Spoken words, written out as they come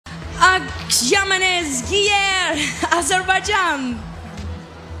Azerbaijan.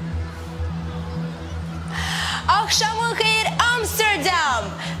 Akşamın hayır Amsterdam.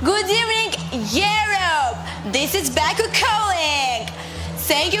 Good evening Europe. This is Baku calling.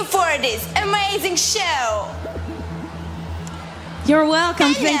 Thank you for this amazing show. You're welcome,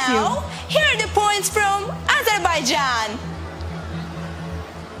 And thank now, you. here are the points from Azerbaijan.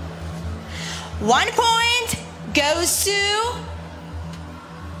 1 point goes to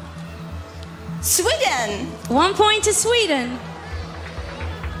Sweden. 1 point to Sweden.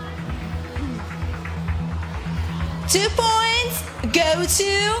 2 points go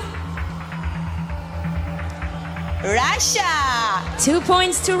to Russia. 2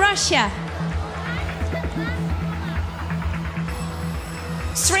 points to Russia.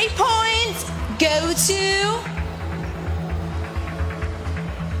 3 points go to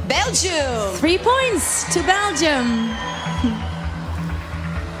Belgium. 3 points to Belgium.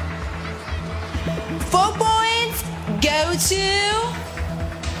 4 points go to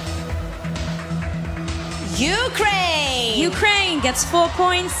Ukraine. Ukraine gets 4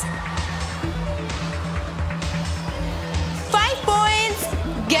 points. 5 points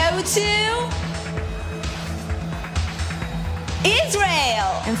go to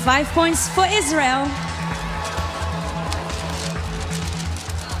Israel. And 5 points for Israel.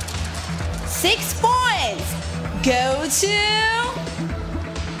 6 points go to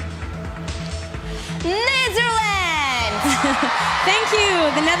Netherlands. Thank you.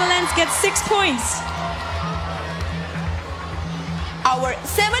 The Netherlands gets 6 points. Our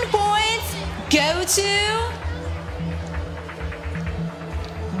 7 points go to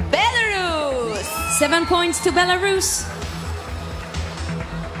Belarus. 7 points to Belarus.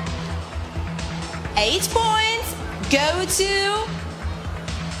 8 points go to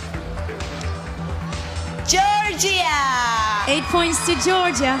Georgia. 8 points to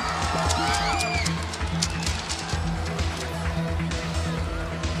Georgia.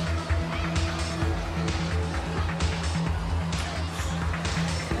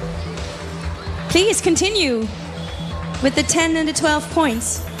 Please continue with the 10 and the 12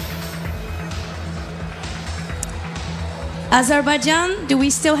 points. Azerbaijan, do we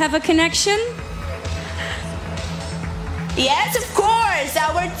still have a connection? Yes, of course.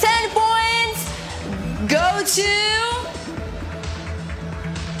 Our 10 points go to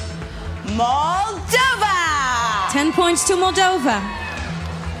Moldova. 10 points to Moldova.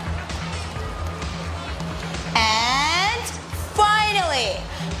 And finally,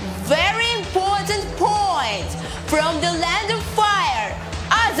 very important point from the land of fire,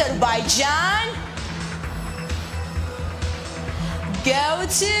 Azerbaijan, go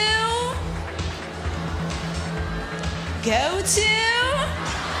to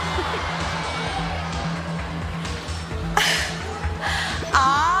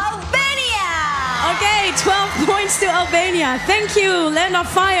Albania. Okay, 12 points to Albania. Thank you, land of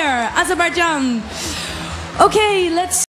fire, Azerbaijan. Okay, let's